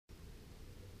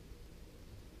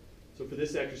So for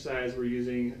this exercise, we're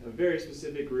using a very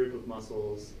specific group of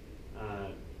muscles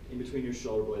in between your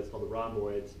shoulder blades called the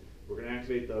rhomboids. We're going to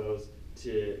activate those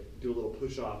to do a little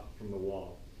push-off from the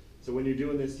wall. So when you're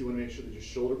doing this, you want to make sure that your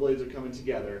shoulder blades are coming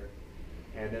together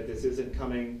and that this isn't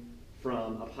coming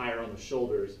from up higher on the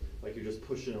shoulders like you're just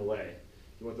pushing away.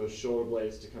 You want those shoulder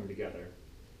blades to come together.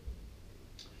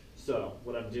 So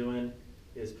what I'm doing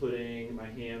is putting my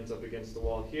hands up against the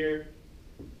wall here.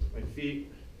 My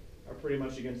feet are pretty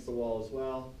much against the wall as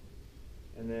well.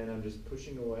 And then I'm just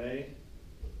pushing away,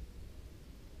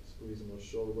 squeezing those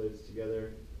shoulder blades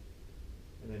together,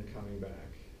 and then coming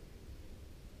back.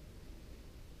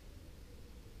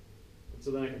 And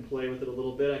so then I can play with it a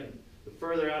little bit. The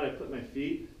further out I put my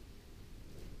feet,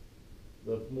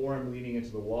 the more I'm leaning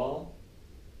into the wall,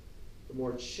 the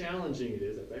more challenging it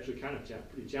is. It's actually kind of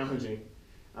pretty challenging.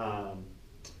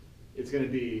 It's going to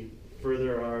be the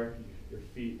further away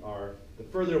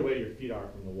your feet are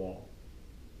from the wall.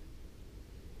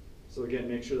 So again,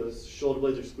 make sure those shoulder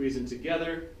blades are squeezing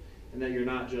together and that you're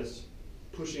not just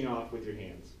pushing off with your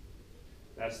hands.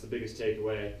 That's the biggest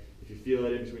takeaway. If you feel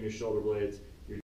it in between your shoulder blades,